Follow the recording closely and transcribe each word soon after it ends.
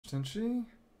Stingy.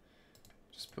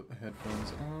 Just put the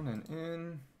headphones on and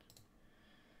in.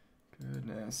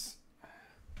 Goodness.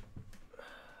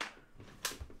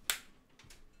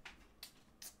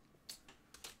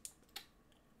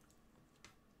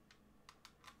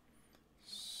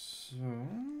 So,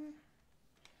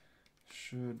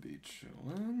 should be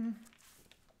chilling.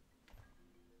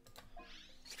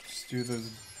 Just do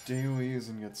those dailies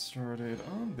and get started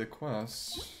on the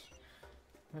quest.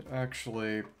 Might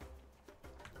actually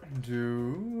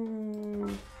do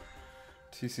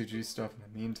TCG stuff in the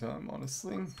meantime,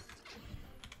 honestly.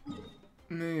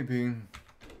 Maybe.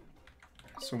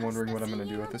 So wondering what I'm gonna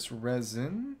do with this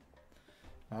resin.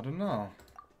 I don't know.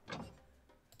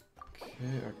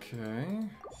 Okay.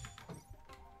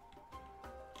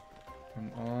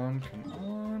 Come on, come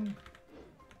on.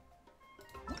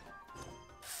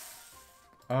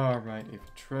 Alright, a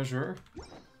treasure.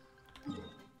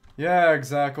 Yeah,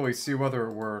 exactly. See whether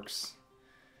it works.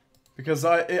 Because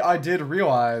I did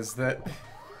realize that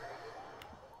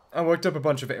I looked up a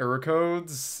bunch of error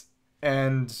codes,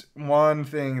 and one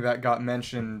thing that got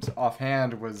mentioned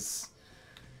offhand was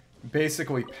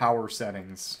basically power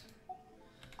settings.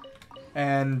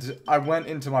 And I went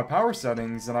into my power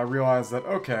settings and I realized that,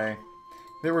 okay,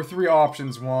 there were three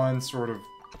options. One, sort of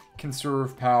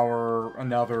conserve power,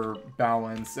 another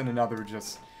balance, and another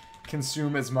just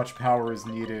consume as much power as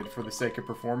needed for the sake of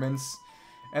performance.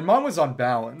 And mine was on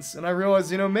balance, and I realized,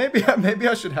 you know, maybe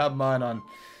I should have mine on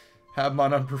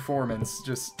performance.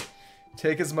 Just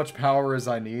take as much power as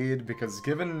I need, because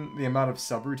given the amount of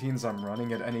subroutines I'm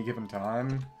running at any given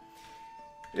time,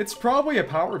 it's probably a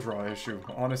power draw issue,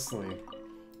 honestly.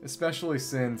 Especially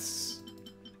since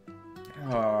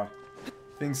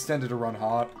things tended to run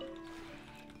hot.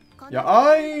 Yeah,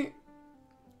 I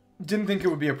didn't think it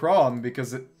would be a problem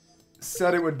because it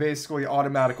said it would basically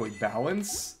automatically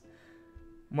balance.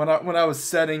 When I was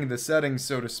setting the settings,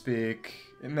 so to speak,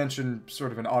 it mentioned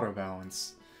sort of an auto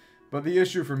balance. But the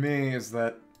issue for me is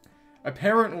that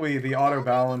apparently the auto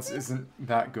balance isn't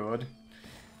that good,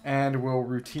 and will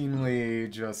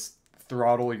routinely just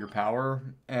throttle your power,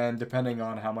 and depending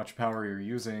on how much power you're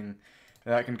using,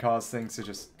 that can cause things to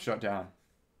just shut down.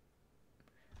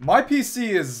 My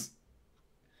PC is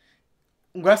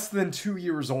less than 2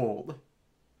 years old.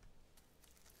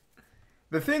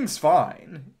 The thing's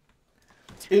fine.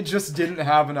 It just didn't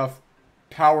have enough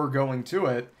power going to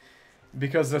it,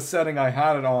 because the setting I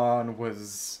had it on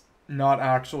was not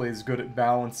actually as good at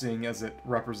balancing as it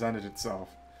represented itself.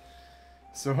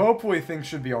 So hopefully things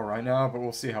should be alright now, but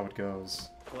we'll see how it goes.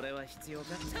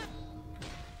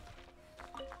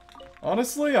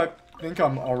 Honestly, I think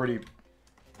I'm already...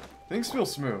 Things feel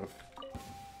smooth.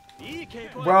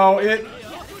 Well,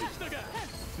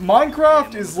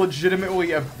 Minecraft is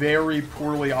legitimately a very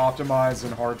poorly optimized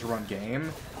and hard to run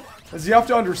game. As you have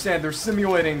to understand, they're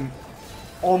simulating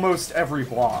almost every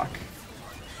block.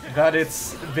 That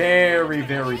it's very,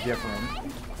 very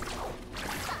different.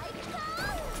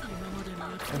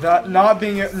 That not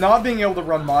being able to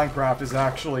run Minecraft is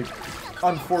actually,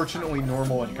 unfortunately,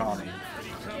 normal and common.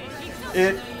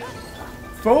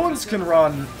 Phones can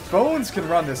run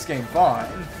this game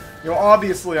fine. You know,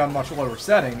 obviously on much lower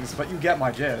settings, but you get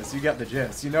my gist. You get the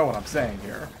gist. You know what I'm saying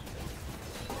here.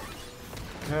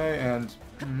 Okay, and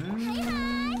go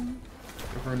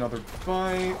for another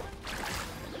bite.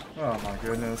 Oh my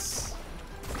goodness.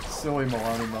 Silly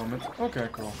Maloney moment. Okay,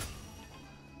 cool.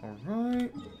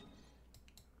 Alright.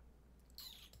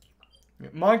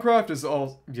 Minecraft is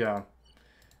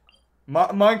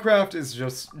Minecraft is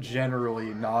just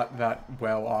generally not that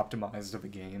well optimized of a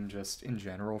game, just in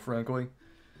general, frankly.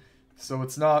 So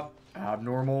it's not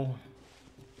abnormal.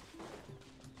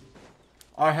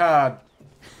 I had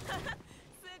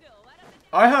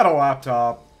a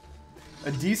laptop,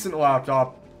 a decent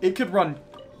laptop. It could run,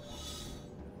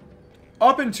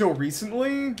 up until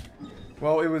recently,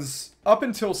 well, it was up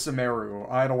until Sumeru,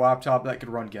 I had a laptop that could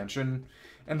run Genshin.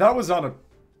 And that was on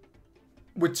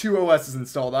with two OSs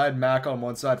installed. I had Mac on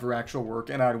one side for actual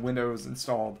work, and I had Windows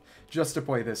installed just to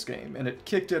play this game. And it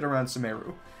kicked it around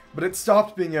Sumeru. But it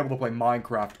stopped being able to play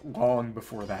Minecraft long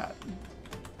before that.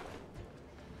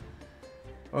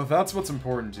 Well, that's what's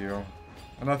important to you.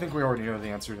 And I think we already know the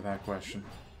answer to that question.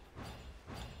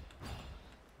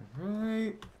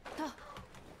 Alright.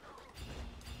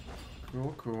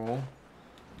 Cool, cool.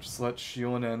 Just let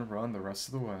Shielan run the rest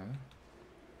of the way.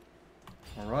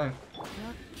 Alright.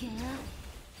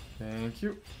 Thank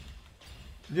you.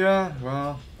 Yeah,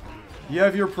 well, you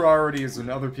have your priorities and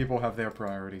other people have their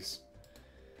priorities.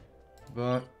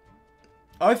 But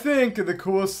I think the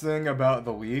coolest thing about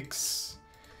the leaks,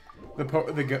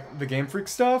 the Game Freak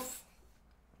stuff,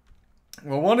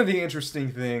 Well, one of the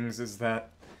interesting things is that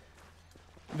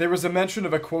there was a mention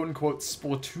of a quote-unquote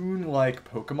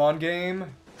Splatoon-like Pokemon game.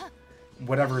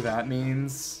 Whatever that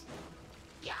means.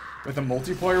 With a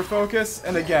multiplayer focus.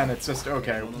 And again, it's just,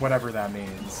 okay, whatever that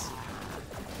means.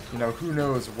 You know, who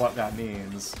knows what that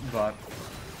means, but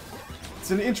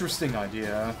it's an interesting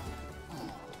idea.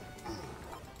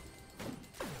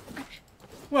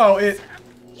 Well,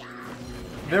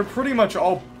 they're pretty much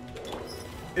all...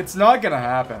 It's not gonna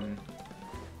happen.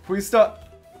 Please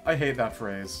stop... I hate that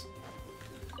phrase.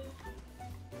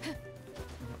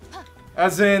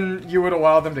 As in, you would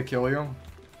allow them to kill you?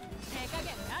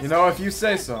 You know, if you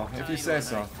say so. If you say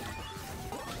so.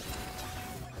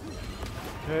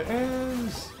 Okay,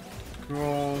 and...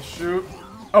 Cool, shoot.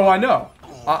 Oh, I know.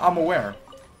 I'm aware.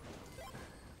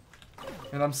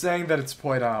 And I'm saying that it's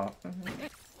played out.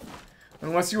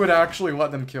 Unless you would actually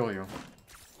let them kill you.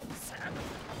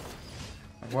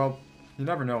 Well, you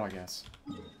never know, I guess.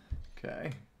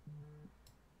 Okay.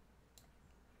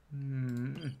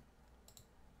 Let's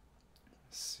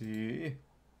see.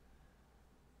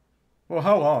 Well,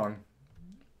 how long?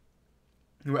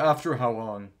 After how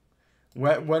long?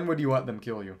 When would you let them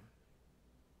kill you?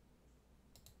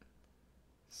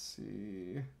 Let's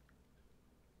see.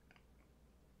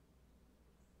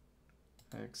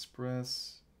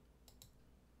 Express.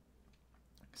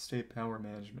 State power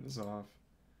management is off.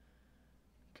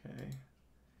 Okay.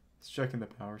 Let's check in the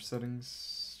power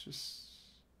settings. Just...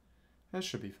 That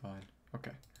should be fine.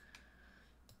 Okay.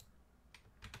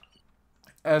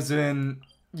 As in,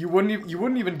 you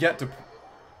wouldn't even get to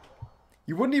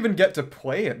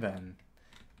play it then.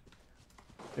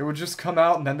 It would just come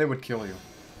out and then they would kill you.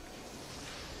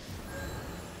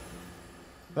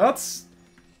 That's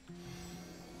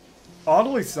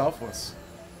oddly selfless,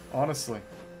 honestly.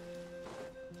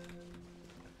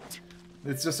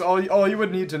 It's just all you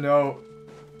would need to know.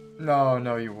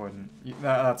 No, you wouldn't.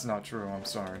 That's not true. I'm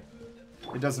sorry.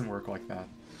 It doesn't work like that.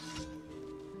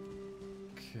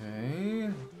 Okay.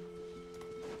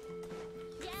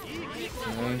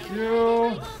 Thank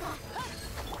you.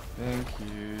 Thank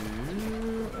you.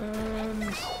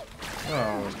 And...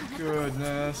 Oh,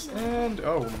 goodness. And...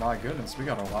 Oh, my goodness. We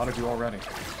got a lot of you already.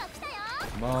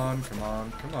 Come on, come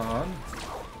on, come on.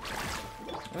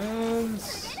 And...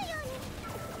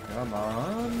 Come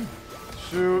on.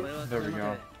 Shoot. There we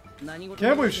go.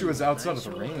 Can't believe she was outside of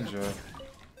the range of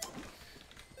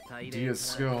Dia's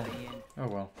skill. Oh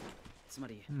well.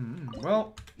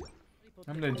 Well,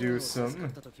 I'm gonna do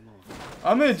TCG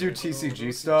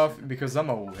stuff because I'm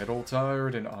a little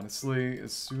tired, and honestly,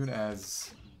 as soon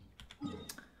as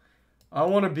I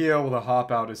want to be able to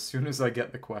hop out as soon as I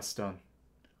get the quest done.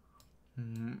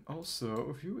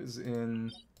 Also, who is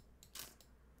in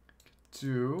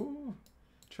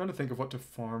trying to think of what to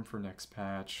farm for next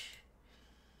patch.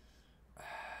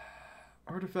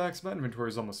 Artifacts. My inventory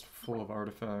is almost full of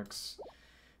artifacts.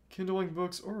 Kindling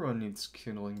books. Aura needs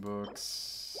kindling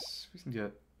books. We can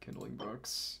get kindling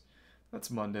books. That's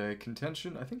Monday.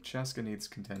 Contention. I think Chaska needs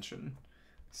contention.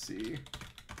 Let's see.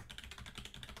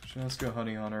 Chaska,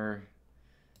 honey on her.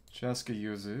 Chaska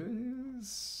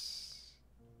uses...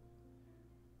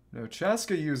 No,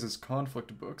 Chaska uses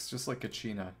conflict books, just like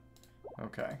Kachina.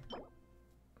 Okay.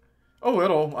 Oh,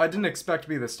 little. I didn't expect to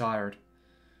be this tired.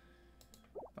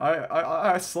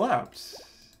 I slept.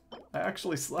 I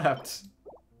actually slept.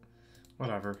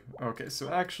 Whatever. Okay, so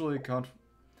actually,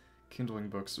 kindling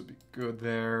books would be good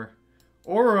there.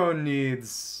 Oro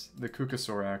needs the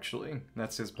Kukasaur, actually.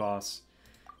 That's his boss.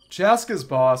 Chaska's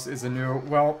boss is a new...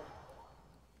 Well,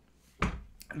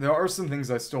 there are some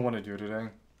things I still want to do today.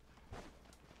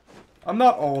 I'm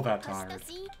not all that tired.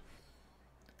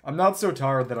 I'm not so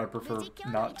tired that I prefer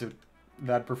not to...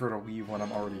 That I'd prefer to leave when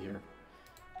I'm already here.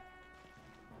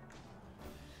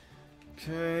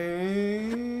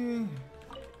 Okay...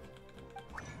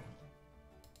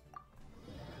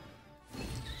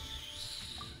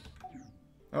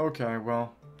 Okay,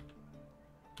 well...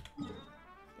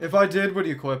 If I did, would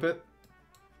you clip it?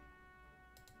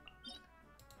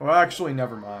 Well, actually,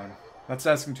 never mind. That's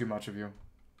asking too much of you.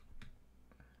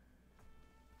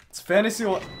 It's fantasy...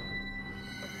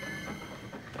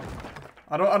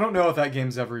 I don't know if that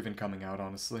game's ever even coming out,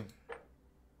 honestly.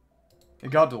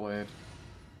 It got delayed.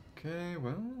 Okay,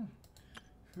 well...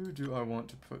 Who do I want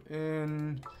to put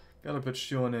in? Gotta put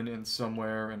Shilinen in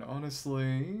somewhere, and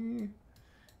honestly...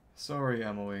 Sorry,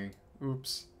 Emily.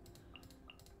 Oops.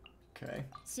 Okay.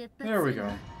 There we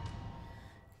go.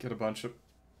 Get a bunch of...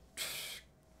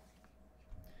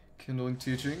 Kindling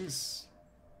teachings.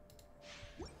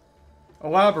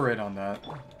 Elaborate on that.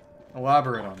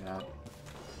 Elaborate on that.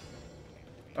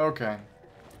 Okay.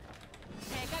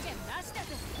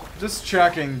 Just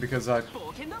checking because I'm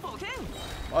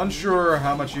unsure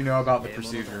how much you know about the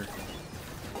procedure.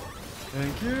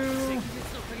 Thank you.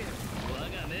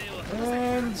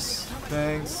 And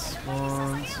thanks.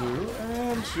 1, 2,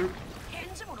 and shoot.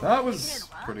 That was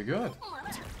pretty good.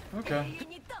 Okay.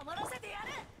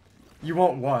 You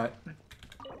want what?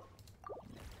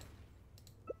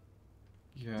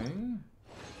 Okay.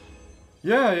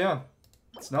 Yeah.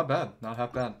 It's not bad. Not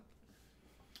half bad.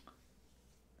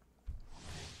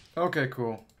 Okay,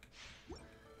 cool.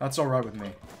 That's alright with me.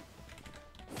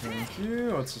 Thank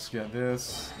you. Let's just get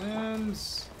this. And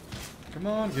come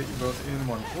on, get you both in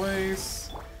one place.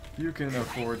 You can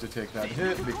afford to take that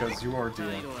hit because you are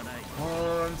dealing.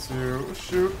 1, 2,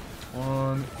 shoot.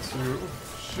 1, 2,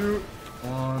 shoot.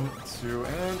 1, 2,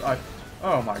 and I...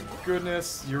 Oh my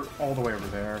goodness, you're all the way over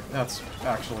there. That's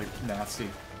actually nasty.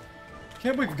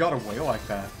 Can't believe you got away like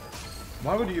that.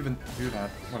 Why would you even do that?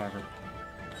 Whatever.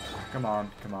 Come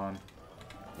on, come on.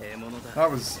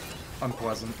 That was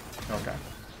unpleasant. Okay.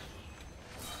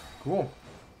 Cool.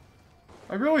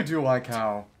 I really do like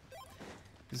how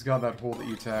he's got that hold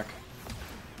E-Tech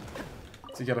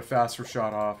to get a faster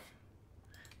shot off.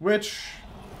 Which,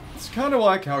 it's kind of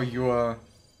like how you,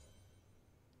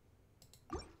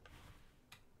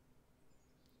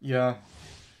 yeah.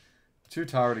 Too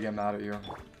tired to get mad at you.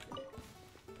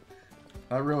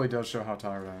 That really does show how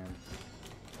tired I am.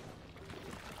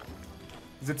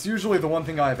 'Cause it's usually the one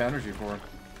thing I have energy for.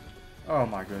 Oh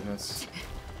my goodness.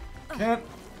 Can't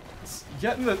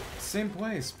get in the same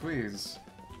place, please.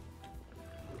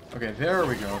 Okay, there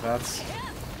we go. That's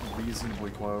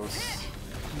reasonably close.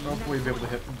 Hopefully be able to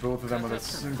hit both of them with a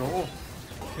single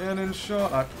cannon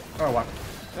shot. Oh, wow.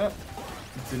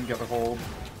 Didn't get the hold.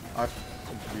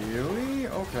 Really?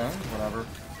 Okay, whatever.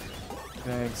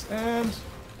 Thanks, and...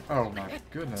 Oh my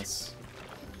goodness.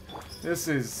 This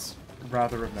is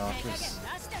rather obnoxious.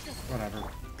 Whatever.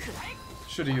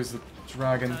 Should have used the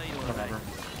dragon. Whatever.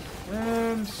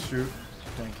 And shoot.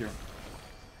 Thank you.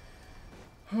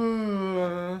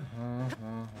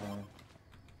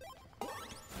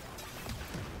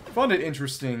 Found it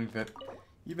interesting that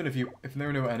even if there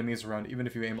are no enemies around, even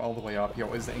if you aim all the way up, he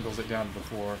always angles it down to the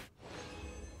floor.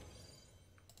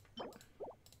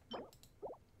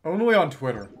 Only on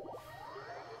Twitter.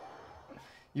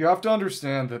 You have to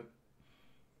understand that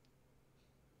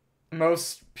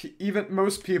even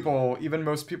most people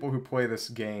who play this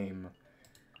game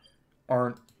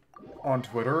aren't on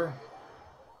Twitter.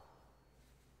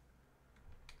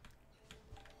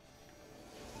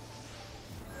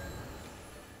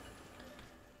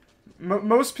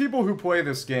 Most people who play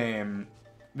this game,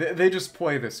 they just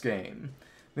play this game.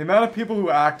 The amount of people who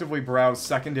actively browse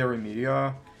secondary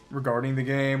media regarding the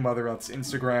game, whether that's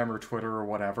Instagram or Twitter or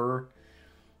whatever,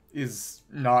 is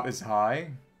not as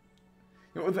high.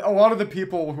 You know, a lot of the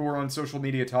people who are on social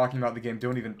media talking about the game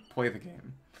don't even play the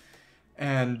game.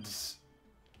 And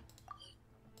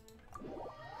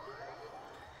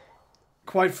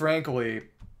quite frankly,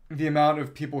 the amount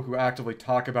of people who actively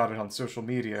talk about it on social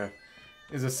media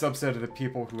is a subset of the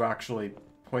people who actually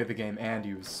play the game and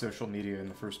use social media in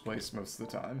the first place most of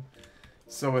the time.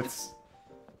 So it's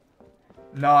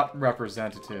not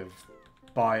representative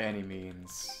by any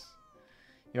means.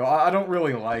 You know, I don't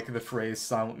really like the phrase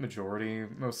silent majority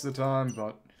most of the time,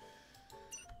 but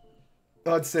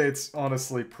I'd say it's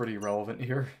honestly pretty relevant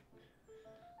here.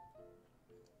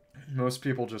 Most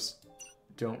people just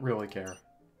don't really care.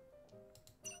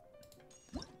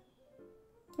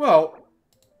 Well,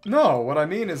 no, what I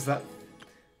mean is that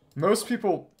most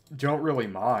people don't really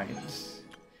mind.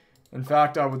 In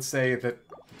fact, I would say that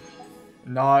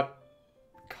not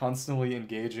constantly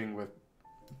engaging with...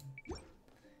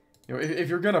 You know, if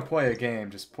you're gonna play a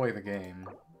game, just play the game.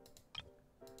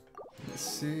 Let's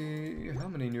see... How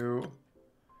many new...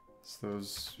 It's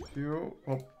those few...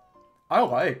 Well, I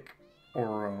like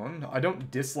Auron. I don't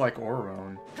dislike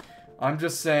Auron. I'm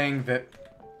just saying that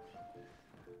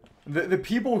the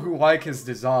people who like his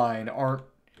design aren't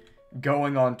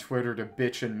going on Twitter to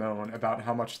bitch and moan about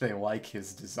how much they like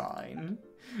his design.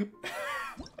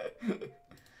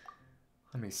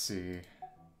 Let me see.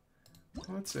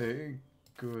 What's a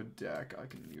good deck I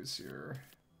can use here?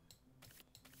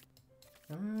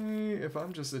 If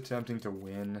I'm just attempting to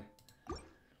win.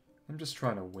 I'm just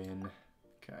trying to win.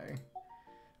 Okay.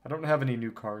 I don't have any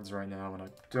new cards right now, and I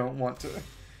don't want to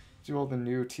do all the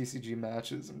new TCG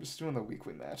matches. I'm just doing the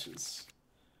weekly matches.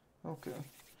 Okay.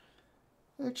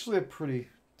 Actually a pretty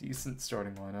decent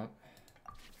starting lineup.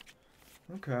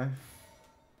 Okay.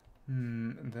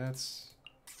 That's...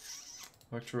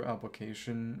 Electro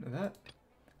application.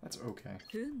 That's okay.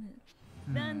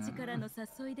 Hmm.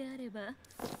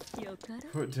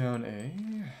 Put down a...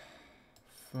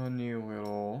 funny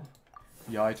little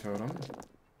Yai totem.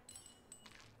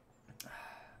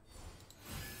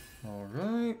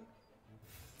 Alright.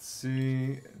 Let's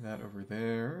see that over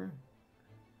there.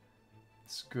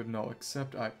 It's good and all,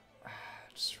 except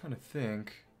just trying to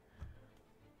think.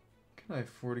 What can I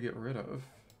afford to get rid of?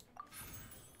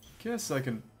 Guess I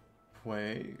can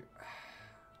play.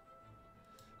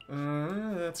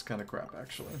 That's kind of crap,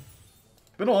 actually.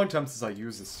 Been a long time since I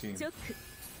used this team.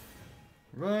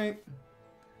 Right.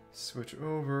 Switch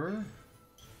over.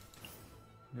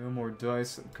 No more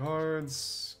dice and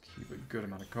cards. Keep a good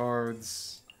amount of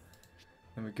cards.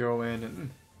 Then we go in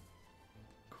and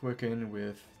quicken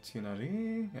with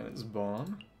Tinari and its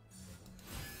bomb.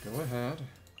 Go ahead.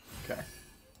 Okay.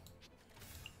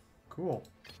 Cool.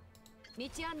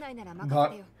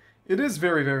 But it is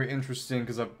very, very interesting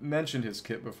because I've mentioned his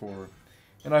kit before.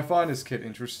 And I find his kit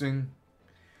interesting.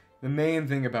 The main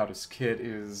thing about his kit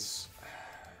is...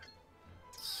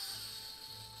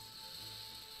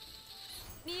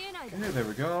 Okay, there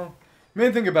we go.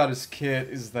 Main thing about his kit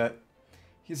is that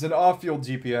he's an off-field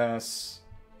DPS.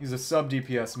 He's a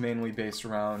sub-DPS mainly based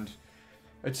around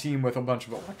a team with a bunch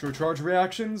of electrocharge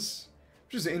reactions,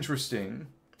 which is interesting.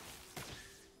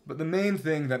 But the main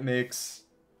thing that makes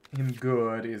him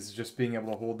good is just being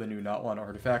able to hold the new Not One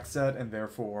artifact set and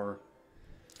therefore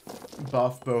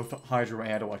buff both Hydro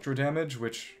and Electro damage,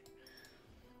 which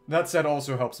that set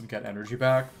also helps him get energy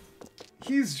back.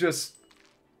 He's just...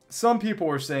 Some people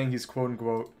are saying he's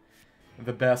quote-unquote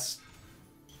the best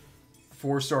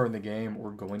 4-star in the game,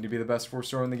 or going to be the best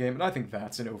 4-star in the game, and I think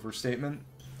that's an overstatement.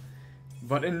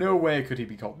 But in no way could he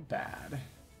be called bad.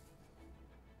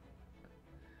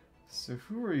 So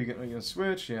who are you gonna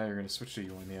switch? Yeah, you're gonna switch to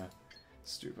Yoimiya.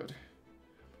 Stupid.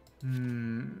 How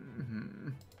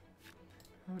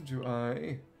do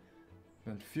I...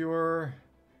 Then fewer.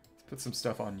 Let's put some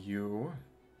stuff on you.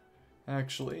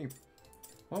 Actually,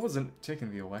 why wasn't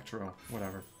taking the Electro?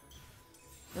 Whatever.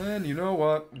 And you know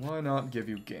what? Why not give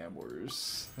you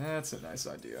Gamblers? That's a nice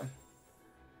idea.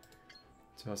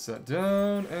 Toss that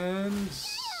down and...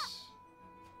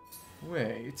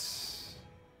 Wait.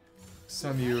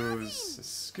 Some use a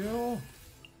skill.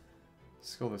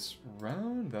 Skill this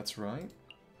round? That's right.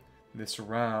 This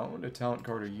round, a talent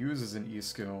card who uses an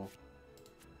E-skill.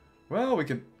 Well, we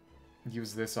can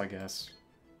use this, I guess.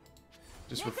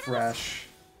 Just refresh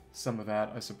some of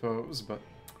that, I suppose, but...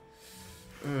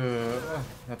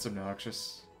 that's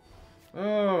obnoxious.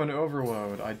 Oh, an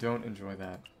overload. I don't enjoy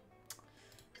that.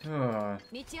 So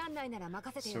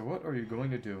what are you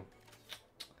going to do?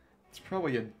 It's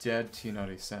probably a dead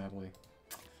T-Nutty, sadly.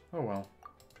 Oh well.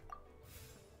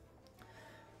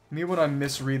 Me when I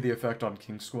misread the effect on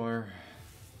King Squire.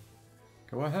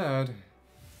 Go ahead.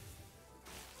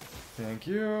 Thank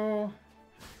you.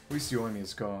 At least Yoimi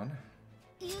is gone.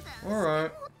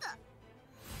 Alright.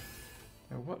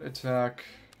 Now what attack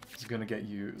is gonna get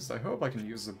used? I hope I can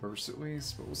use the burst at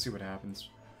least, but we'll see what happens.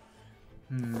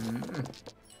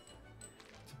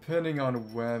 Depending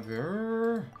on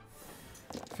whether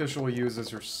official uses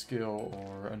her skill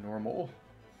or a normal.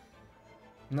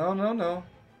 No.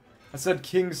 I said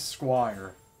King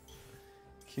Squire.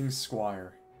 King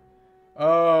Squire.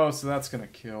 Oh, so that's gonna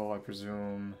kill, I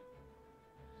presume.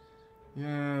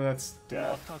 Yeah, that's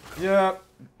death. Yeah.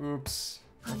 Oops.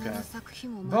 Okay.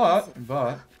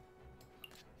 But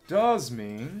does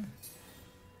mean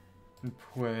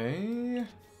play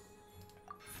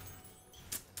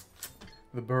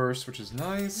the burst, which is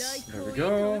nice. There we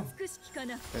go.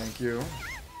 Thank you.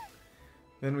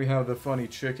 Then we have the funny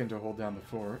chicken to hold down the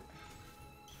fort.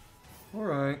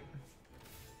 Alright.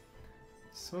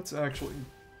 So it's actually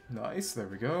nice. There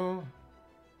we go.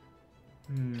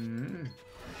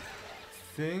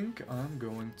 Think I'm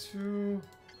going to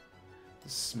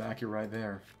smack you right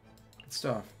there. Good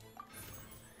stuff.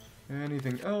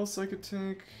 Anything else I could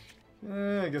take?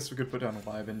 I guess we could put down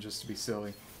Liven just to be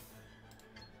silly.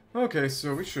 Okay,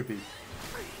 so we should be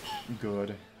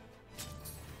good.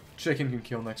 Chicken can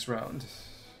kill next round.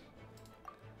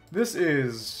 This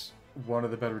is one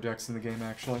of the better decks in the game,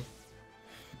 actually.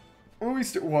 Or at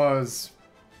least it was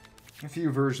a few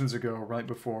versions ago, right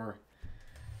before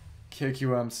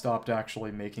KQM stopped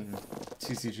actually making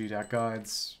TCG deck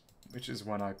guides, which is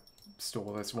when I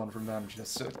stole this one from them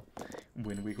just to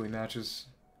win weekly matches.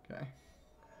 Okay.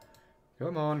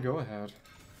 Come on, go ahead.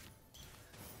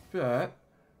 But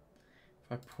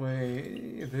if I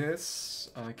play this,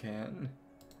 I can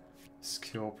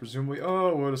skill, presumably.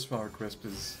 Oh, Lotus Flower Crisp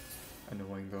is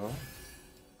annoying, though.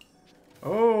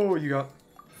 Oh, you got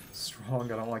strong.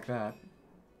 I don't like that.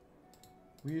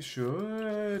 We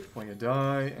should play a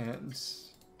die and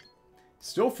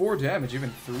still 4 damage even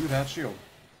through that shield.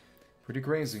 Pretty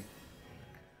crazy.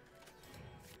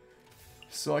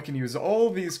 So I can use all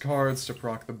these cards to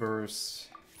proc the burst,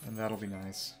 and that'll be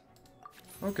nice.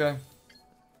 Okay.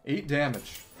 8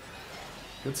 damage.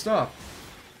 Good stuff.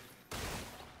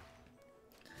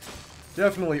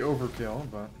 Definitely overkill,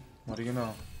 but what do you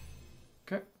know?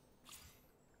 Okay.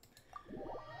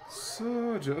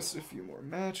 So, just a few more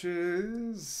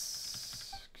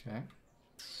matches. Okay.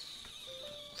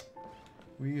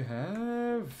 We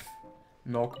have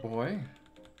Milk Boy.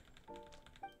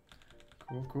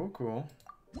 Cool, cool, cool.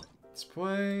 Let's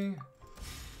play.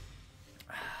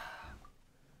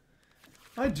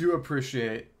 I do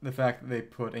appreciate the fact that they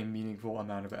put a meaningful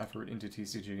amount of effort into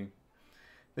TCG.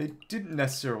 They didn't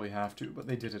necessarily have to, but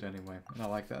they did it anyway, and I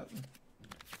like that.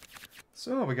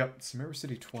 So, we got Samara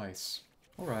City twice.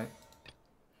 Alright.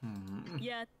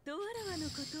 Trying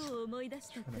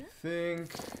to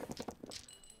think...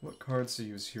 What cards to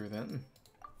use here, then?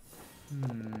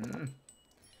 A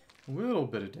little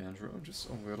bit of Dandro, just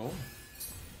a little.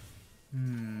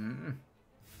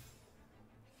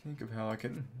 Think of how I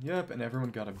can... Yep, and everyone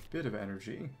got a bit of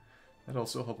energy. That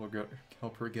also help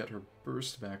her get her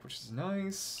burst back, which is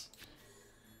nice.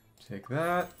 Take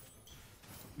that.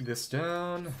 This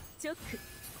down.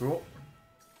 Cool.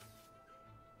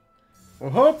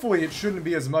 Well, hopefully it shouldn't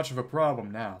be as much of a problem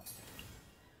now.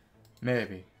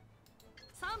 Maybe. Okay,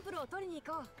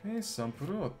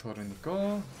 Sampuro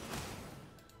Toriniko.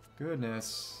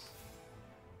 Goodness.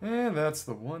 And that's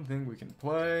the one thing we can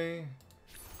play.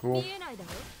 Cool.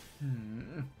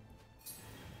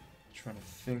 Trying to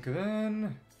think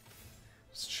then.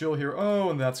 Just chill here.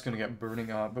 Oh, and that's gonna get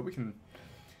burning up, but we can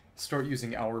start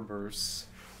using our bursts.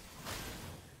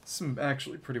 Some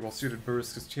actually pretty well suited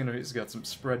bursts because Tiano's got some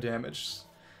spread damage.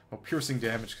 Well, piercing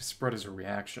damage because spread is a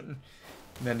reaction.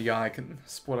 And then Yai can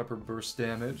split up her burst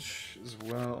damage as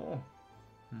well.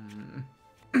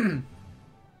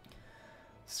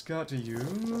 It's got to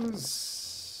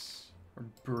use our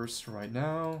burst right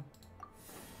now.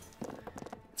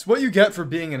 It's what you get for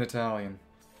being an Italian.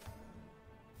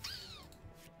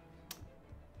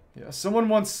 Yeah, someone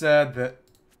once said that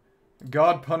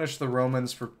God punished the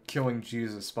Romans for killing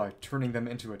Jesus by turning them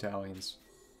into Italians.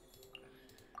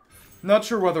 Not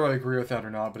sure whether I agree with that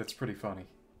or not, but it's pretty funny.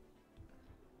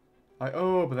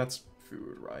 Oh, but that's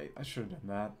food, right? I should have done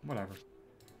that. Whatever.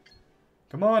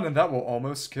 Come on, and that will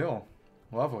almost kill.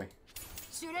 Lovely.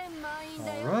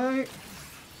 Alright.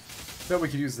 Bet we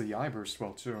could use the Yai burst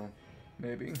well, too.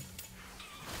 Maybe.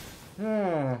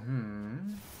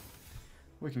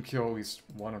 We can kill at least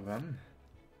one of them.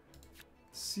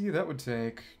 See, that would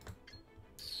take...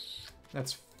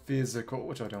 That's physical,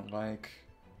 which I don't like.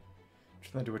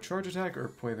 Should I do a charge attack or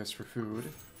play this for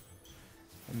food?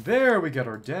 And there we get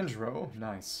our Dendro.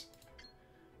 Nice.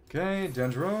 Okay,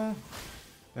 Dendro.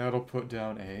 That'll put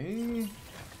down a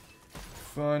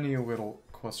funny little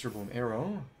cluster bloom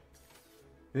arrow.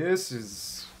 This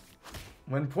is...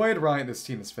 When played right, this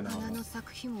team is phenomenal.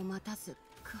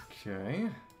 Okay.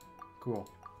 Cool.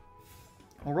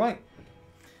 Alright.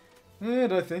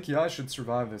 And I think, yeah, I should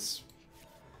survive this.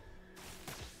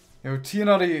 You know,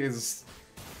 Tianati is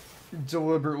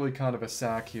deliberately kind of a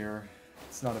sack here.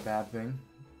 It's not a bad thing.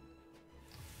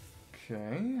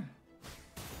 Okay.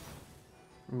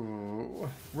 Ooh.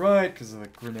 Right, because of the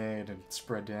grenade and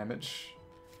spread damage.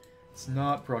 It's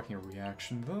not proccing a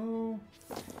reaction, though.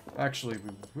 Actually,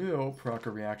 we will proc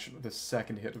a reaction with the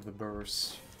second hit of the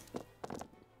burst.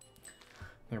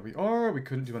 There we are. We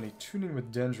couldn't do any tuning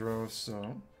with Dendro,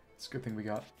 so it's a good thing we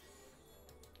got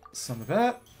some of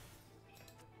that.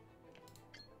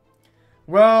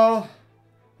 Well,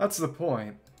 that's the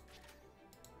point.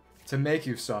 To make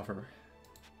you suffer.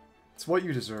 It's what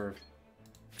you deserve.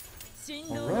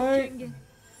 Alright.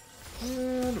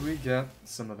 And we get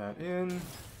some of that in.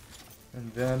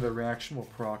 And then the reaction will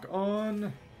proc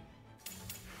on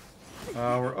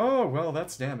our... Oh, well,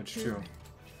 that's damage too.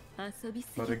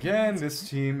 But again, this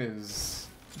team is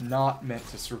not meant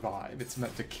to survive. It's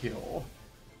meant to kill.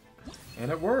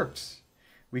 And it worked.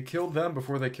 We killed them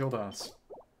before they killed us.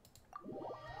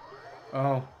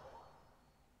 Oh.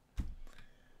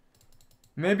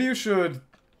 Maybe you should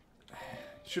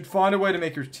find a way to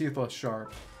make your teeth less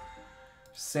sharp.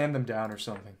 Sand them down or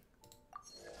something.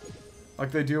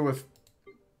 Like they do with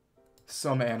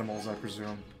some animals, I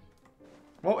presume.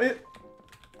 Well,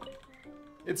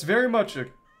 it's very much a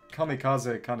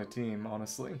kamikaze kind of team,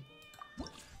 honestly.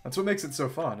 That's what makes it so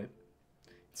fun.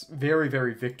 It's very,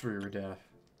 very victory or death.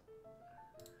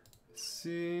 Let's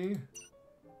see.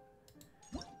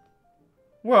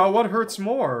 Well, what hurts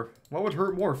more? What would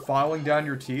hurt more, filing down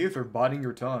your teeth or biting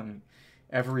your tongue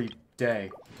every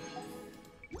day?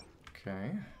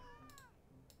 Okay.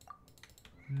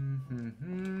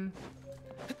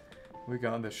 We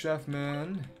got the chef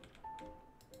man.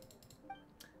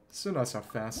 So nice how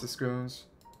fast this goes.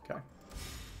 Okay.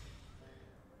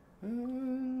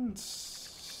 And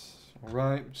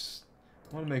alright, just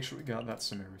want to make sure we got that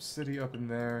Sumeru City up in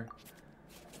there.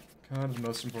 Kind of the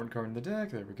most important card in the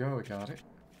deck. There we go, I got it.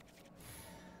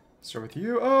 Start with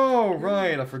you. Oh,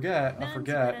 right, I forget.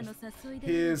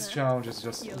 His challenge is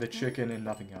just the chicken and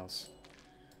nothing else.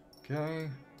 Okay.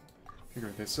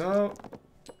 Figure this out.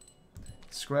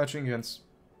 Scratching against...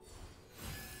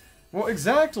 Well,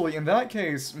 exactly. In that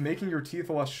case, making your teeth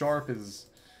less sharp is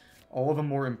all the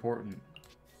more important.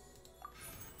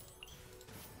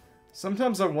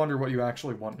 Sometimes I wonder what you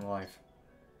actually want in life.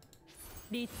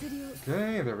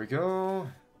 Okay, there we go.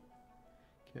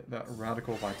 Get that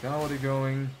radical vitality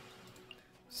going.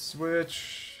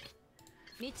 Switch.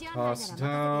 Toss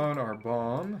down our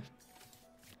bomb.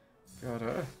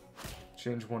 Gotta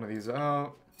change one of these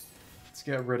out. Let's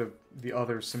get rid of the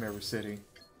other Sumeru City.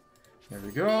 There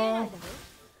we go.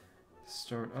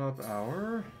 Start up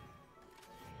our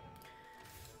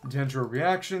Dendro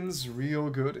reactions. Real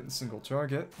good in single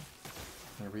target.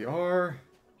 There we are.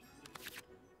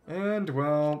 And,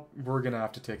 well, we're gonna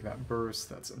have to take that burst.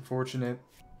 That's unfortunate.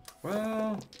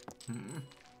 Well,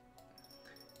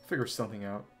 figure something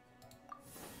out.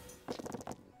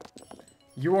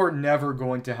 You are never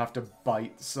going to have to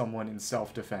bite someone in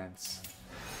self-defense.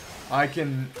 I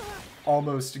can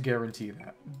almost guarantee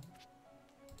that.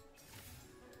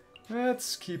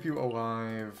 Let's keep you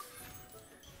alive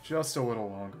just a little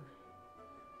longer.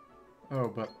 Oh,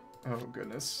 but... Oh,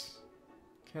 goodness.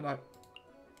 Can I...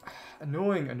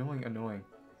 Annoying, annoying, annoying.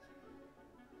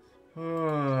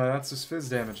 That's just fizz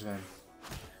damage then.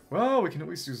 Well, we can at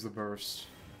least use the burst.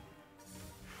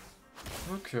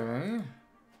 Okay.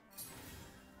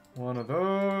 One of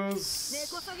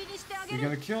those. You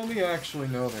gonna kill me? Actually,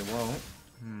 no, they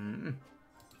won't.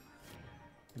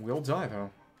 We'll die, though.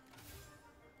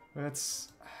 That's...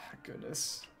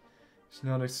 goodness. It's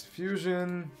not a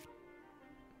fusion.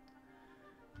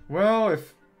 Well,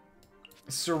 if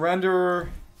surrender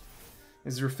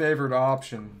is your favorite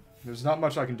option, there's not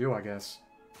much I can do, I guess.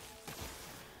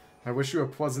 I wish you a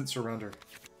pleasant surrender.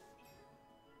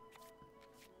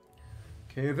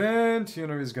 Okay, then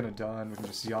Tiano is gonna die, and we can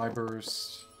just Yi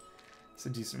burst. It's a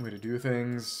decent way to do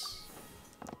things.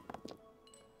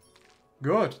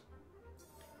 Good.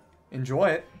 Enjoy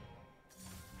it.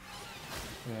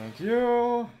 Thank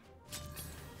you.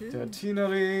 Dead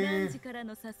Tinari.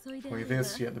 Play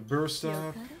this, get the burst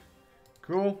up.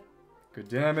 Cool. Good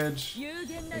damage.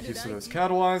 Make use of those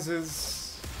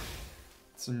catalyzes.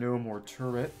 It's a no more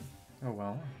turret. Oh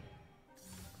well.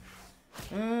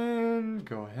 And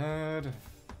go ahead.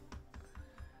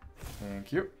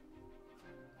 Thank you.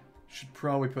 Should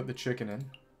probably put the chicken in.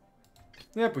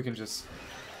 Yep, we can just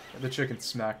get the chicken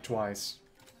smacked twice.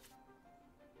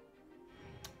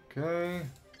 Okay.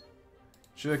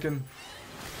 Chicken.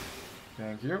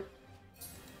 Thank you.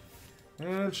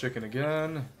 And chicken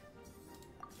again.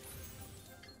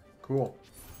 Cool.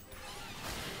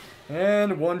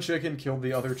 And one chicken killed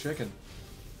the other chicken.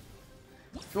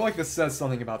 I feel like this says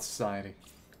something about society.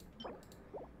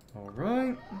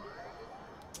 Alright.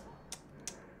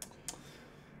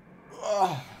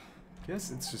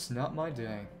 Guess it's just not my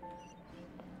day.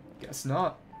 Guess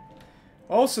not.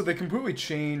 Also, they completely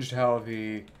changed how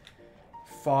the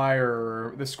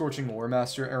Scorching Lore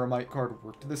Master Eremite card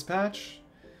worked this patch.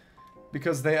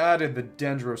 Because they added the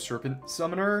Dendro Serpent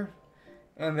Summoner.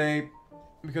 And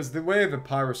because the way the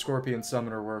Pyro-Scorpion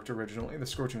Summoner worked originally, the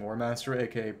Scorching Lore Master,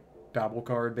 aka Babel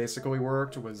card, basically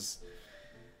worked, was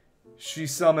she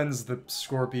summons the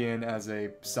Scorpion as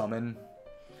a summon,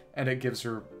 and it gives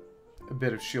her a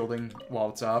bit of shielding while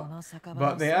it's up.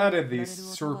 But they added the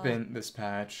Serpent this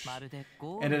patch,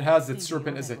 and it has its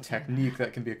Serpent as a technique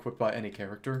that can be equipped by any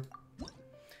character.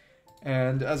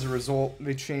 And as a result,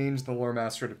 they changed the Lore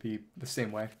Master to be the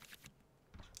same way,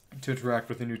 to interact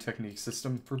with the new technique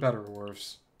system, for better or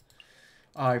worse.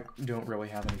 I don't really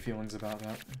have any feelings about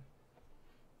that.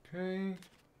 Okay,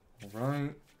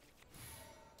 alright.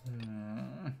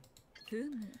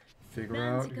 Figure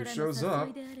out who shows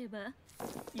up.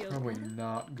 Probably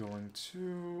not going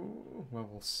to... Well,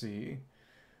 we'll see.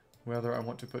 Whether I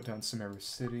want to put down Sumeru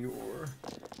City or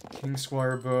King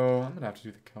Squire Bow. I'm gonna have to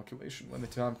do the calculation when the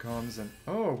time comes, and...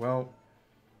 Oh, well...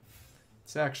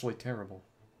 It's actually terrible.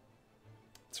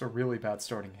 It's a really bad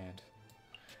starting hand.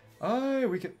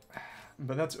 We can...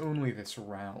 But that's only this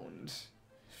round.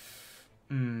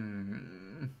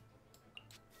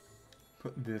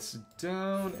 Put this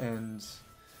down, and...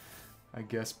 I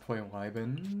guess play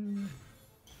Liben.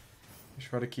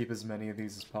 Try to keep as many of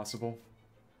these as possible.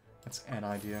 That's an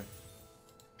idea.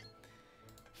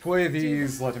 Play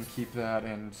these, let him keep that,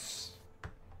 and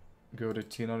go to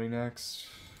T90 next.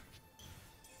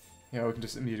 Yeah, we can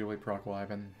just immediately proc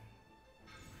Liven.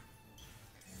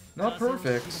 Not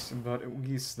perfect, but at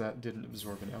least that didn't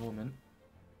absorb an element.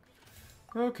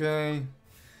 Okay.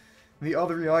 The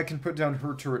other AI can put down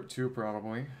her turret too,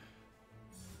 probably.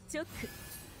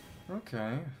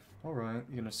 Okay. Alright.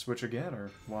 You gonna switch again, or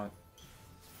what?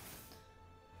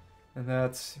 And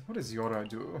that's... What does Yora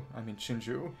do? I mean,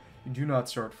 Shinju. You do not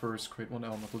start first, create one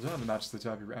elemental down to match the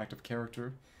type of your active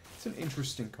character. It's an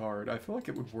interesting card. I feel like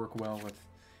it would work well with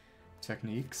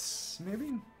techniques,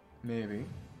 maybe? Maybe.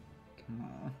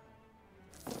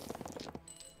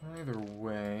 Either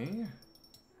way...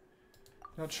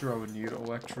 Not sure I would need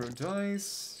Electro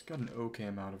Dice. Got an okay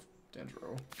amount of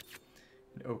Dendro.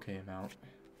 An okay amount.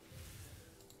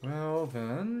 Well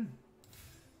then...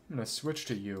 I'm gonna switch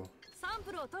to you.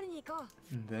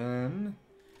 And then...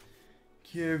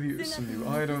 give you some new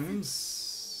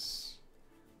items.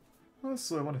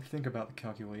 Honestly, I want to think about the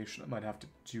calculation I might have to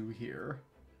do here.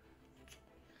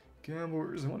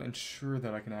 Gamblers, I want to ensure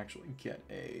that I can actually get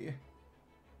a...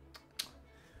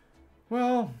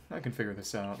 Well, I can figure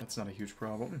this out. That's not a huge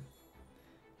problem.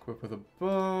 Equip with a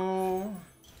bow.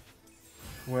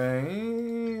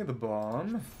 Play the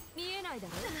bomb.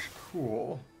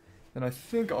 Cool. Then I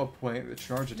think I'll play the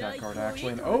charge attack card,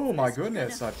 actually. And oh my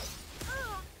goodness!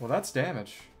 Well, that's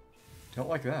damage. Don't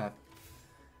like that.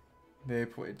 They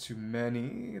played too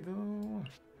many, though.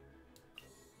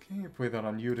 Okay, play that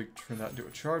on you to turn that into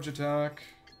a charge attack.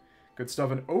 Good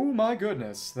stuff. And oh my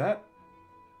goodness, that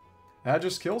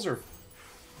just kills her.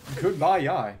 Goodbye,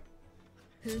 Yai.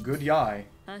 Good Yai.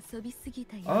 I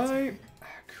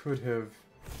could have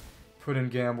put in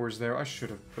Gamblers there. I should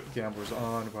have put Gamblers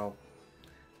on. Well,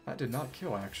 that did not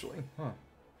kill, actually. Huh.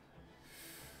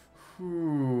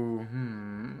 Ooh,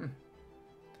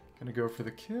 Gonna go for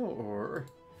the kill, or...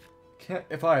 Can't,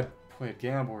 if I had played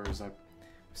Gamblers, I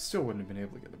still wouldn't have been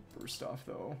able to get the burst off,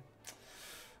 though.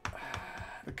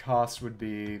 The cost would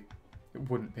be... It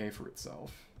wouldn't pay for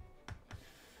itself.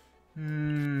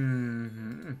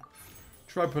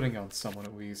 Try putting out someone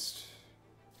at least.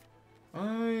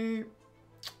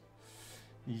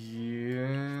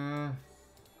 Yeah...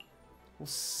 We'll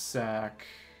sack...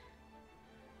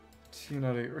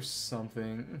 T90 or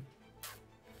something.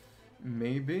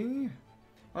 Maybe?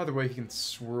 Either way, he can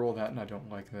swirl that, and I don't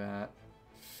like that.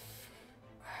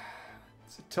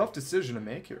 It's a tough decision to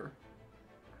make here.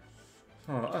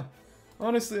 Huh.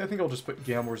 Honestly, I think I'll just put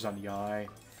Gamblers on Yai.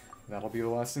 That'll be the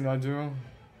last thing I do.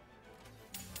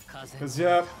 Because,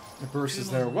 yeah, the burst is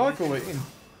there. Luckily,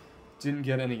 didn't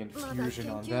get any infusion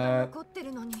on that.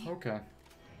 Okay.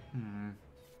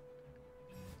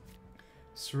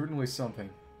 Certainly something.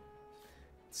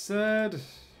 Said...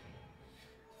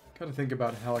 Gotta think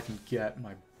about how I can get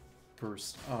my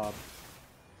burst up.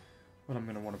 What I'm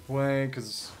gonna want to play,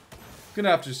 because I'm gonna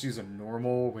have to just use a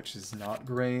normal, which is not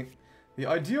great. The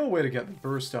ideal way to get the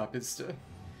burst up is to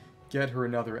get her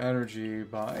another energy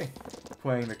by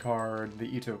playing the card, the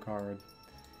Ito card,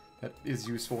 that is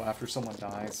useful after someone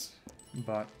dies.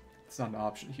 But it's not an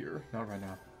option here, not right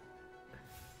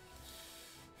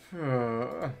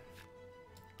now.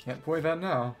 Can't play that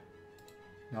now.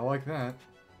 Not like that.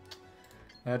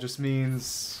 That just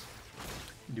means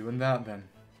doing that then.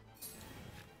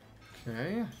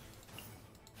 Okay.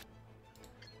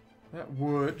 That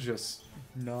would just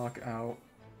knock out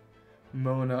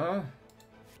Mona.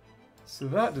 So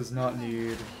that does not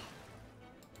need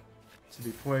to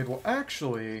be played. Well,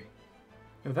 actually,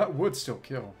 no, that would still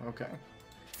kill. Okay.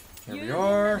 There we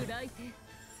are. Thank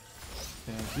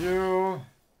you.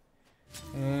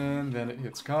 And then it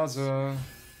hits Kaza.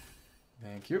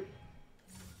 Thank you.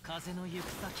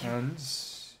 And...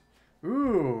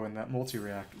 Ooh, and that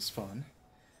multi-react is fun.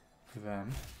 For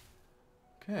them.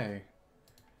 Okay.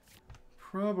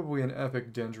 Probably an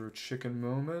epic Dendro Chicken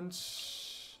moment,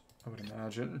 I would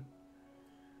imagine.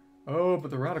 Oh,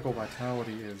 but the Radical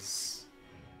Vitality is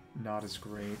not as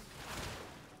great.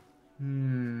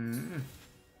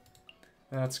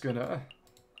 That's gonna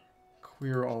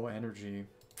clear all energy.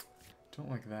 Don't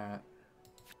like that.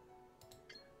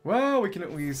 Well, we can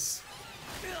at least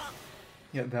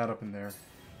get that up in there.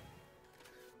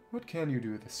 What can you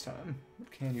do this time?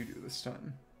 What can you do this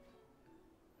time?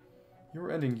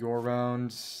 You're ending your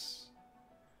round.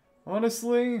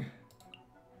 Honestly,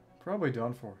 probably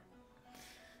done for.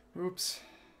 Oops.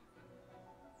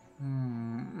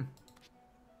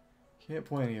 Can't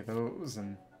play any of those,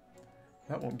 and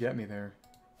that won't get me there.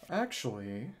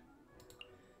 Actually,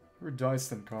 we're dice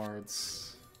them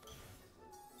cards.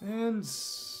 And,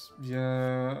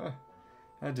 yeah,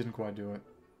 That didn't quite do it.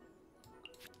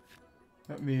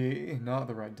 Let me... not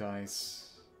the right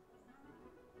dice.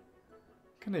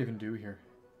 What can I even do here?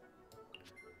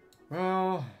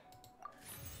 Well...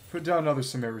 put down another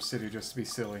Sumeru City just to be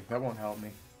silly. That won't help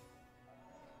me.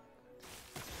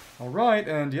 Alright,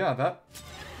 and yeah, that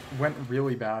went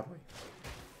really badly.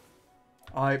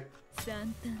 And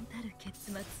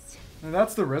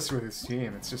that's the risk with this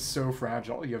team. It's just so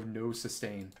fragile. You have no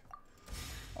sustain.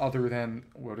 Other than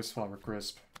Lotus Flower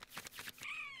Crisp.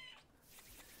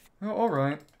 Oh,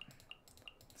 alright.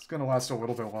 It's gonna last a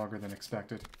little bit longer than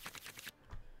expected.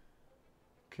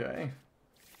 Okay.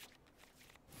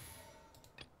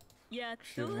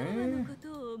 Okay. I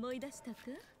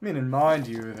mean, and mind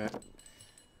you that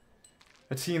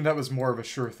a team that was more of a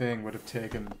sure thing would have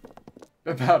taken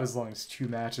about as long as 2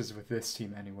 matches with this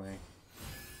team anyway.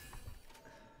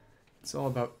 It's all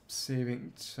about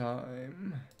saving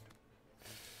time.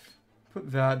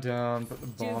 Put that down, put the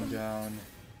bomb down.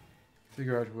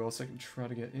 Figure out who else I can try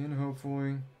to get in,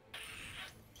 hopefully.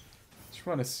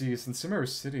 Trying to see, since Sumeru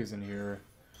City is in here,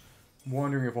 I'm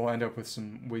wondering if I'll end up with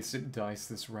some wasted dice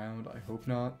this round. I hope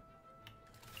not.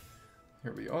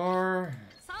 Here we are.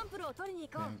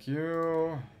 Thank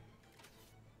you.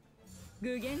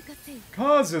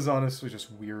 Kaz is honestly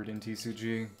just weird in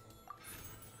TCG.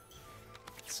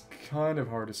 It's kind of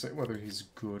hard to say whether he's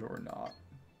good or not.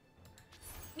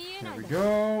 There we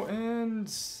go, and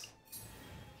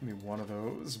give me one of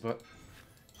those, but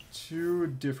 2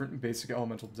 different basic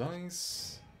elemental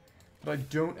dice. But I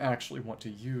don't actually want to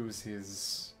use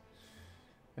his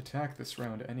attack this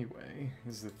round anyway,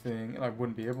 is the thing, and I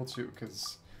wouldn't be able to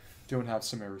because don't have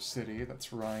Sumeru City,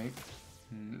 that's right.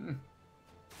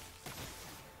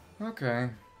 Okay.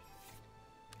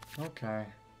 Okay.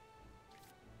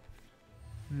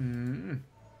 Let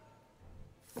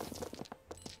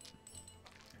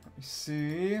me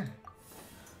see.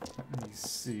 Let me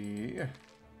see.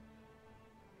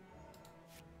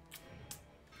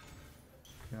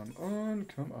 Come on,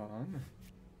 come on.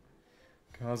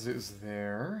 Kaza is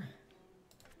there.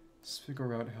 Let's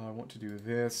figure out how I want to do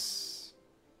this.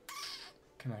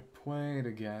 Can I play to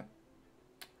get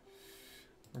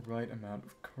the right amount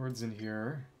of cards in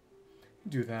here?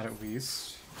 Do that at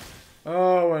least.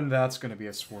 Oh, and that's gonna be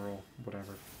a swirl.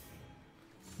 Whatever.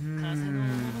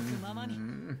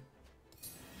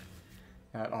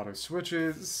 That auto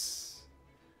switches.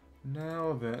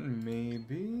 Now then,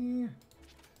 maybe...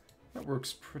 that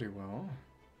works pretty well.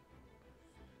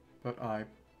 But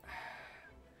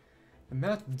the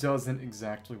math doesn't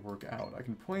exactly work out. I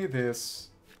can play this,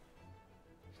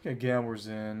 get gamblers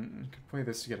in, I can play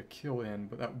this to get a kill in,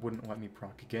 but that wouldn't let me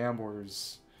proc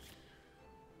gamblers.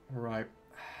 Alright,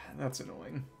 that's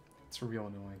annoying. It's real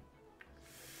annoying.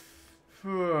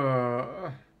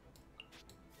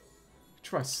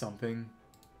 Try something.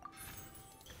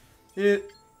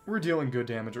 We're dealing good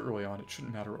damage early on, it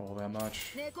shouldn't matter all that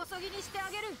much.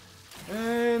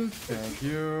 And thank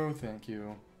you, thank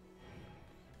you.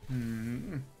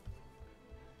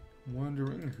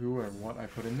 Wondering who or what I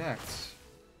put in next.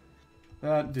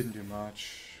 That didn't do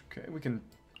much. Okay, we can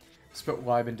split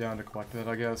Liben down to collect that,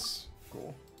 I guess.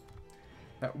 Cool.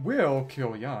 That will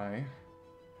kill Yai.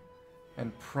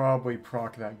 And probably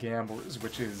proc that Gamblers,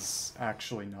 which is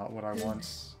actually not what I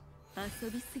want.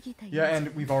 Yeah,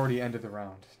 and we've already ended the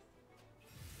round.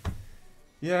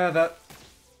 Yeah, that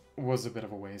was a bit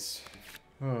of a waste.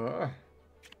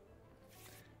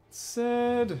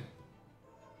 Said...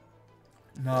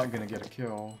 not gonna get a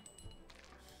kill.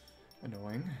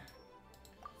 Annoying.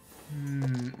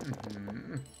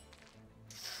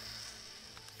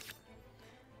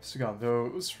 So got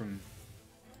those from...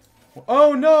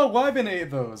 oh no! Liben ate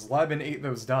those! Liben ate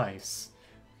those dice.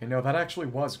 Okay, no, that actually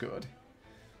was good.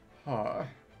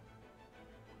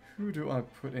 Who do I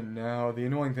put in now? The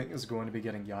annoying thing is going to be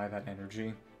getting Yai that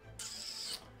energy.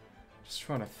 Just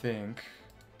trying to think.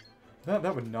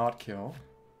 That would not kill.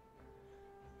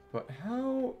 But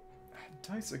how...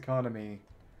 dice economy...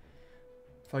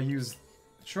 if I use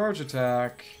charge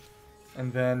attack,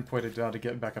 and then put it down to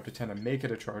get back up to 10 and make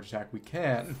it a charge attack, we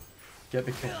can get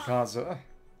the kill Kaza.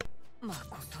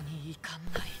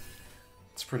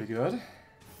 It's pretty good.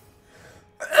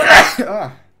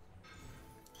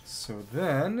 So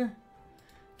then,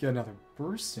 get another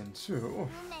burst in too.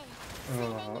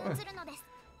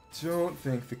 Don't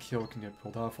think the kill can get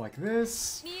pulled off like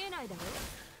this.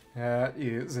 That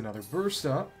is another burst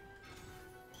up.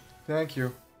 Thank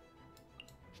you.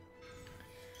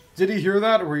 Did he hear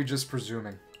that, or were you just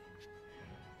presuming?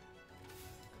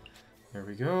 There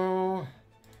we go.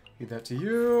 Feed that to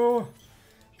you.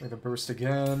 Play the burst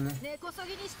again.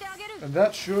 And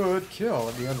that should kill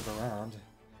at the end of the round.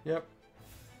 Yep.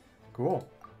 Cool.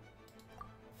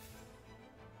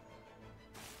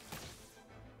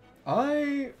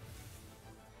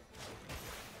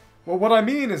 Well, what I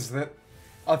mean is that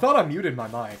I thought I muted my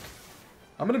mic.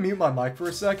 I'm gonna mute my mic for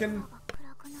a second.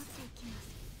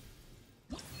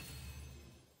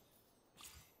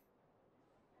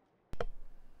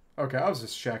 Okay, I was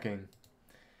just checking.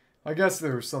 I guess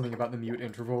there was something about the mute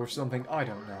interval or something. I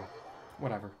don't know.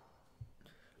 Whatever.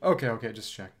 Okay,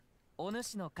 just check. Look at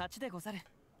that,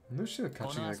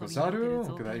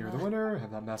 you're the winner.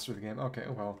 Have not mastered the game. Okay,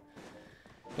 well.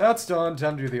 That's done.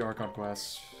 Time to do the Archon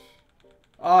Quest.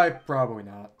 Probably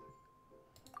not.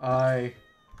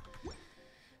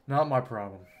 Not my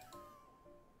problem.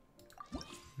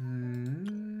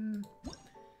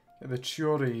 The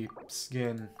Chori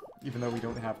skin, even though we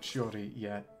don't have Chori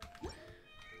yet.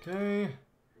 Okay.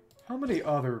 How many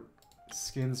other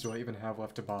skins do I even have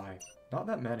left to buy? Not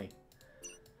that many.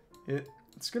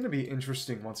 It's going to be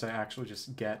interesting once I actually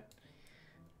just get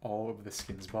all of the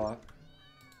skins bought.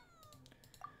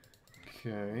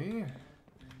 Okay.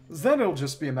 Then it'll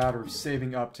just be a matter of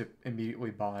saving up to immediately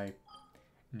buy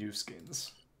new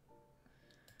skins.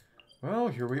 Well,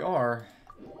 here we are.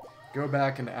 Go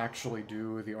back and actually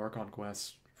do the Archon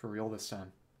Quest for real this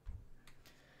time.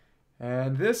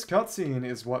 And this cutscene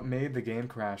is what made the game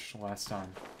crash last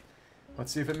time.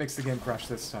 Let's see if it makes the game crash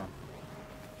this time.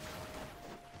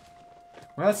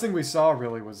 The last thing we saw,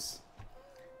 really, was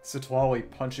Sitwali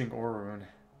punching Orun.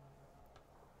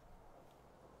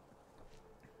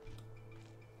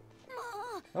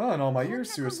 Oh, in all my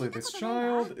years, seriously, this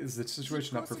child, is the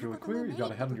situation not perfectly clear? You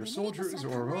gotta head on your soldiers,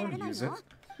 Orun, use it.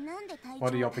 Why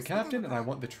do you help the captain? And I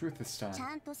want the truth this time.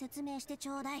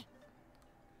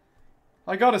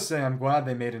 I gotta say, I'm glad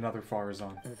they made another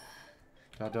Farazan. ...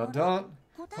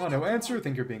 Oh, no answer.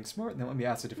 Think you're being smart. Now let me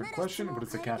ask a different question. What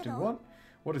does the captain want?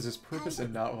 What is his purpose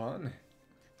and not want? ...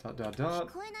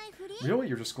 Really?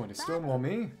 You're just going to stonewall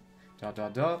me? ...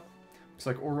 Looks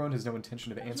like Orun has no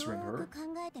intention of answering her.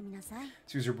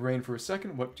 Let's use your brain for a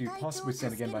second. What do you possibly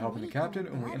stand again by helping the captain?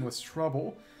 Only endless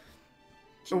trouble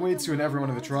awaits you and everyone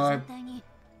in the tribe.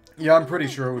 Yeah, I'm pretty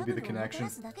sure it would be the connection.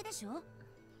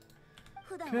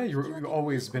 Okay, you've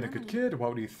always been a good kid. Why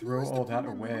would you throw all that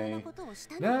away?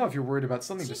 Now, if you're worried about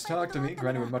something, just talk to me.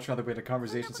 Granny would much rather be in a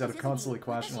conversation instead of constantly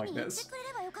clashing like this.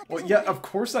 Well, yeah, of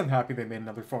course I'm happy they made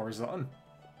another Farazan.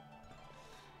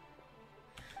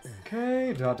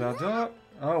 Okay,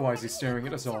 Oh, why is he staring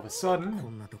at us all of a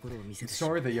sudden? I'm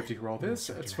sorry that you have to hear all this.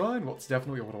 It's fine. Well, it's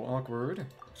definitely a little awkward.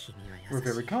 We're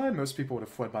very kind. Most people would have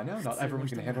fled by now. Not everyone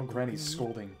can handle Granny's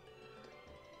scolding.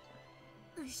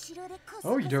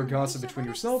 Oh, you dare gossip between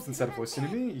yourselves instead of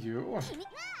listening to me? You...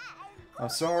 Oh,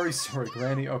 sorry,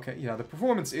 Granny. Okay, yeah, the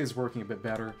performance is working a bit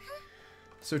better.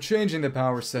 So changing the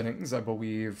power settings, I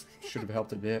believe, should have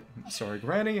helped a bit. Sorry,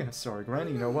 Granny.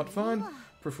 You know what? Fine.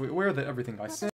 Perfectly aware that everything I say